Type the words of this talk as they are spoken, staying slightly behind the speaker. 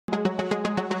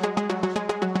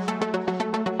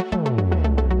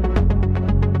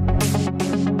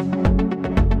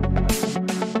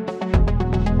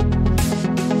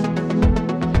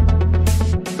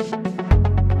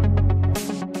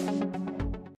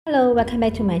Hello, welcome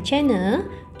back to my channel.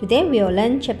 Today we will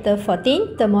learn chapter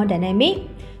 14, Thermodynamic.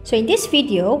 So in this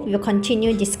video, we will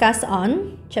continue discuss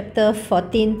on chapter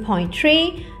 14.3,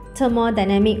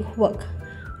 Thermodynamic work.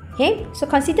 Okay, so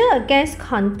consider a gas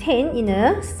contained in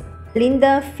a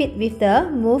cylinder filled with the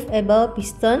movable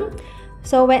piston.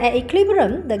 So when at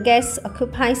equilibrium, the gas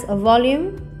occupies a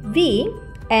volume V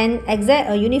and exerts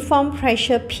a uniform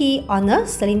pressure P on a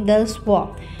cylinder's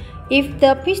wall. If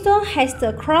the piston has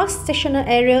the cross-sectional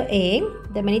area A,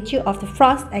 the magnitude of the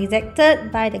force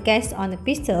exerted by the gas on the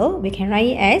piston, we can write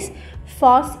it as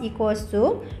force equals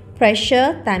to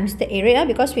pressure times the area,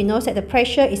 because we know that the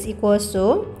pressure is equals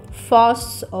to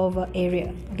force over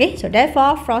area. Okay, so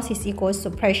therefore force is equals to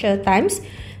pressure times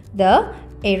the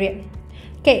area.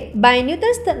 Okay, by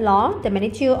Newton's third law, the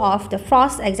magnitude of the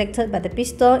force exerted by the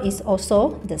piston is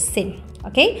also the same.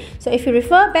 Okay, so if you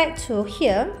refer back to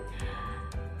here,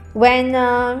 when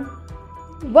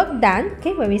work done,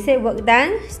 okay, when we say work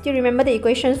done, still remember the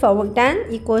equation for work done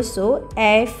equals to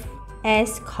F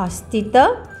S cos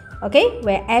theta, okay,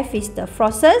 where F is the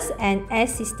forces and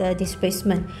S is the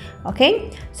displacement.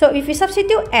 Okay, so if we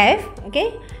substitute F,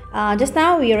 okay, just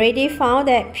now we already found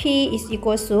that P is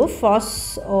equals to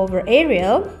force over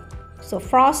area, so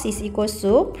force is equals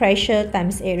to pressure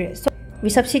times area. So we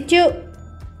substitute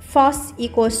force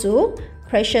equals to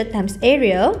pressure times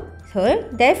area. So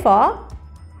therefore,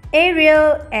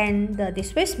 area and the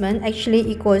displacement actually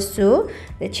equals to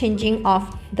the changing of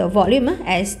the volume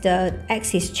as the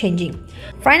x is changing.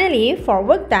 Finally, for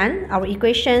work done, our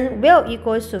equation will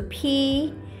equals to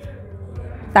P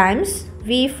times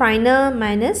V final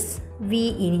minus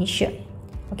V initial.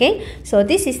 Okay, so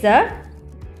this is the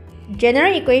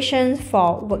general equation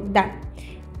for work done.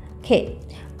 Okay,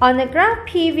 on the graph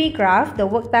PV graph, the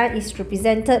work done is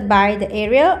represented by the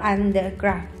area and the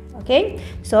graph. Okay,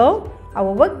 so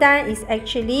our work done is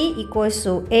actually equals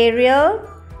to area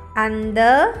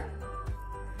under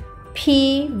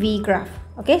PV graph.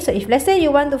 Okay, so if let's say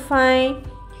you want to find,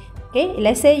 okay,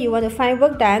 let's say you want to find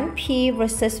work done P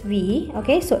versus V.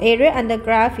 Okay, so area under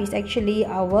graph is actually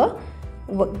our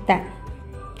work done.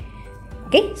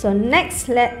 Okay, so next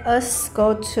let us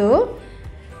go to,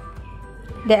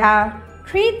 there are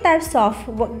three types of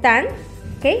work done.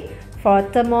 Okay, for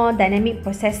thermodynamic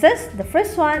processes, the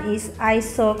first one is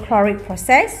isochloric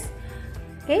process.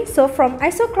 Okay, so from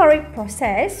isochloric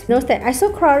process, note that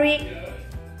isochloric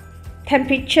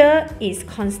temperature is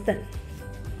constant.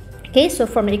 Okay, so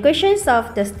from the equations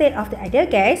of the state of the ideal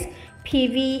gas,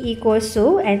 PV equals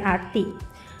to nRT.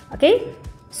 Okay,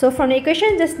 so from the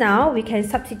equation just now, we can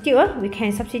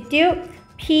substitute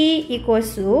P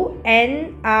equals to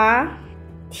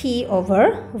nRT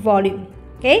over volume.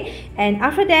 Okay, and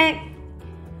after that,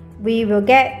 we will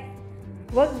get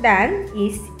work done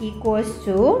is equals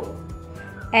to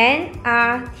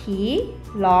nRT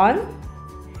ln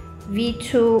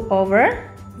V2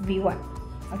 over V1.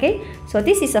 Okay, so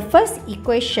this is the first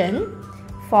equation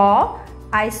for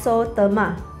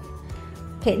isothermal.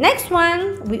 Okay, next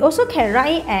one, we also can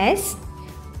write as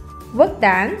work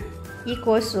done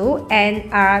equals to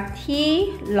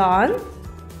nRT ln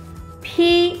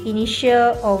P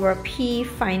initial over P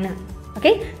final.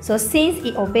 Okay, so since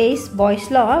it obeys Boyle's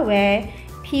law where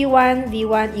P1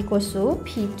 V1 equals to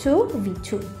P2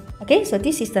 V2. Okay, so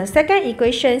this is the second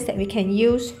equation that we can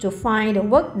use to find the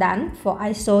work done for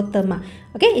isothermal.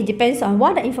 Okay, it depends on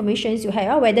what the information you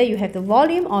have, whether you have the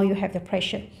volume or you have the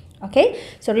pressure. Okay,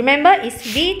 so remember it's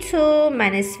V2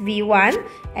 minus V1,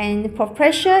 and for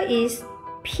pressure is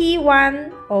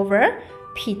P1 over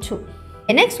P2.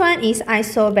 The next one is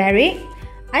isobaric.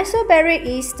 Isobaric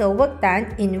is the work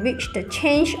done in which the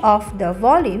change of the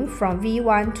volume from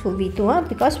V1 to V2,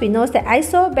 because we know that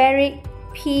isobaric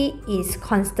P is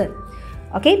constant.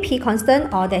 Okay, P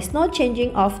constant, or there's no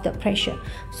changing of the pressure.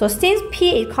 So since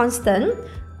P is constant,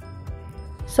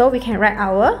 so we can write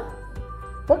our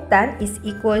work done is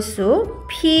equals to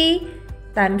P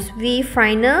times V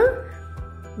final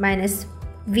minus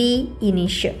V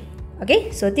initial. Okay,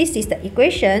 so this is the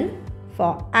equation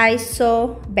for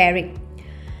isobaric.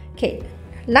 Okay,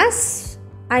 last,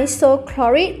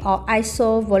 isochloric or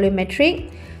isovolumetric.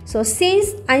 So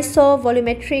since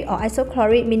isovolumetric or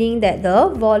isochloric, meaning that the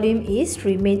volume is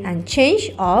remain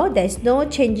unchanged or there's no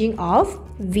changing of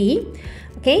V.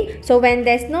 Okay, so when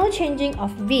there's no changing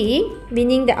of V,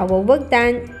 meaning that our work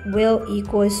done will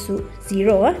equals to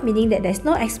 0, meaning that there's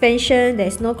no expansion,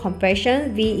 there's no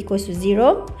compression, V equals to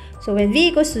 0. So when V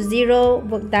equals to 0,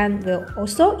 work done will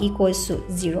also equals to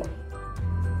 0.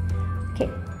 Okay.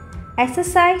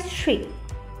 Exercise 3.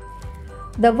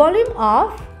 The volume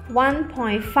of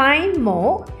 1.5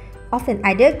 mole of an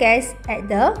ideal gas at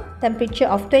the temperature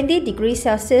of 20 degrees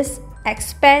Celsius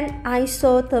expand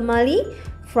isothermally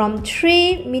from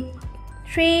 3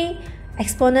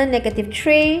 exponent negative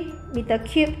 3 meter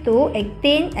cube to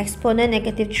 18 exponent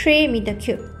negative 3 meter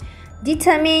cube.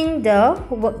 Determine the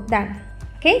work done.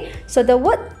 Okay, so the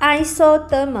word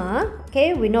isothermal,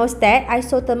 okay, we know that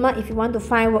isothermal, if you want to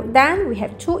find work done, we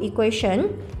have two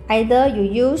equations. Either you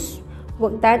use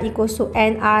work done equals to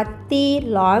nRT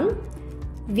ln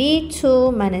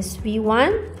V2 minus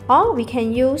V1, or we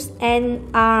can use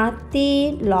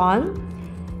nRT ln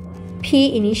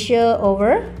P initial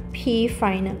over P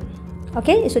final.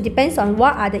 Okay, so depends on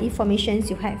what are the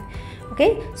informations you have.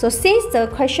 Okay, so since the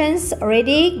questions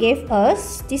already gave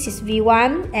us this is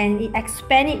V1 and it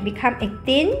expanded become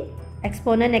 18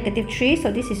 exponent negative 3, so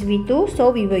this is V2, so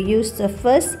we will use the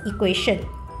first equation.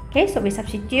 Okay, so we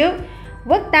substitute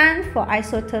work done for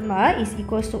isothermal is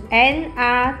equals to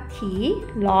nRT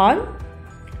ln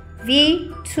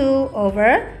V2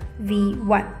 over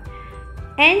V1.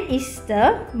 N is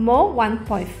the mole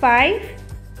 1.5,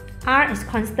 R is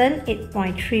constant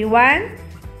 8.31,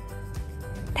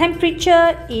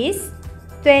 temperature is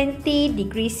 20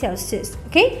 degrees Celsius.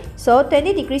 Okay, so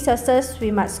 20 degrees Celsius we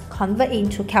must convert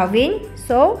into Kelvin.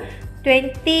 So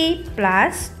 20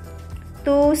 plus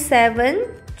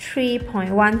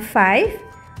 273.15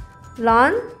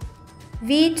 ln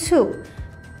V2.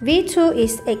 V2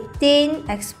 is 18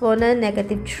 exponent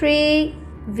negative 3.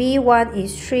 V1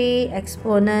 is 3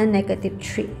 exponent negative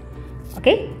 3.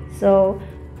 Okay, so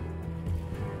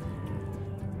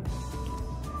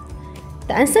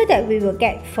the answer that we will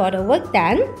get for the work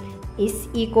done is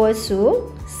equal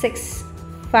to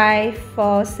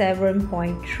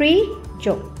 6547.3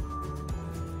 joule.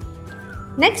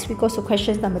 Next, we go to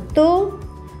question number 2.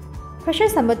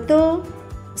 Question number 2.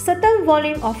 Certain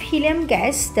volume of helium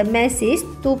gas, the mass is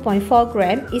 2.4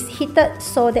 gram, is heated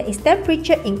so that its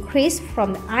temperature increased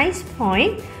from the ice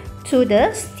point to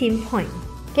the steam point.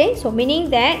 Okay, so meaning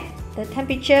that the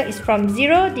temperature is from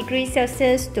 0 degrees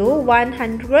Celsius to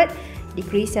 100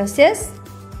 degrees Celsius.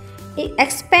 It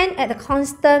expands at a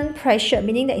constant pressure,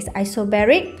 meaning that it's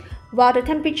isobaric, while the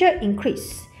temperature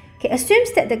increases. Okay,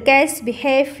 assumes that the gas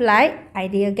behave like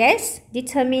ideal gas.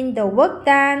 Determine the work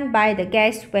done by the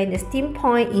gas when the steam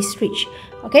point is reached.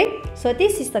 Okay, so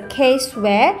this is the case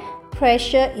where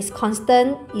pressure is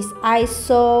constant, is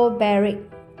isobaric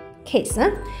case.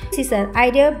 This is an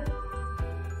ideal.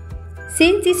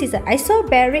 Since this is an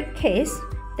isobaric case,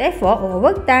 therefore our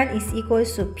work done is equal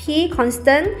to P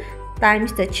constant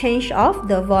times the change of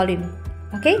the volume.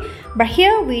 Okay, but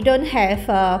here we don't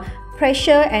have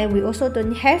pressure and we also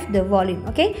don't have the volume.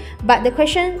 Okay, but the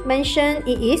question mentioned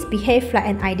it is behave like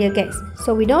an ideal gas,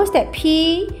 so we know that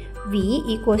PV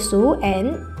equals to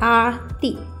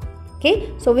nRT. Okay,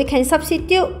 so we can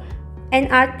substitute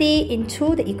nRT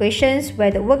into the equations where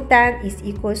the work done is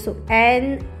equal to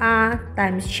nR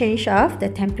times change of the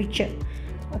temperature.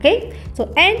 Okay,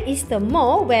 so N is the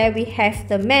mole where we have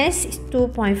the mass is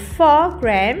 2.4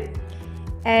 gram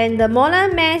and the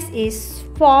molar mass is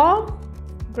 4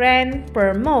 gram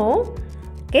per mole.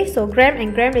 Okay, so gram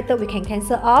and gram later we can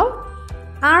cancel out.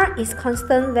 R is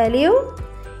constant value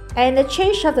and the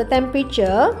change of the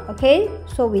temperature. Okay,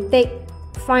 so we take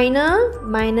final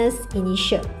minus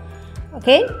initial.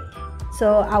 Okay,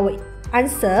 so our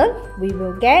answer we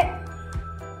will get.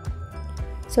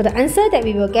 So the answer that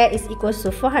we will get is equals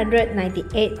to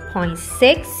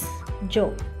 498.6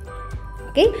 joule.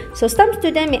 Okay, so some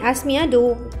students may ask me,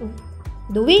 do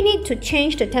we need to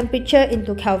change the temperature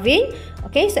into Kelvin?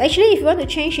 Okay, so actually if you want to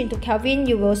change into Kelvin,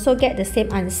 you will also get the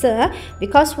same answer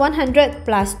because 100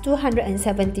 plus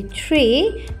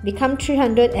 273 become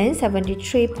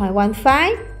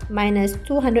 373.15 minus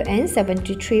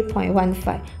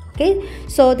 273.15. Okay,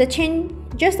 so the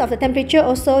changes of the temperature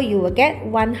also you will get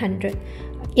 100.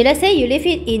 If let's say you leave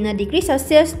it in a degree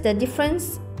Celsius, the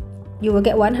difference you will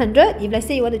get 100. If let's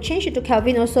say you want to change it to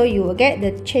Kelvin also, you will get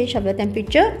the change of the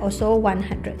temperature also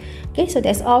 100. Okay, so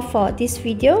that's all for this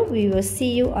video. We will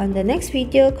see you on the next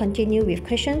video. Continue with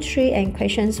question 3 and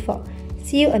questions 4.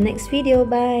 See you on next video.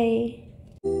 Bye.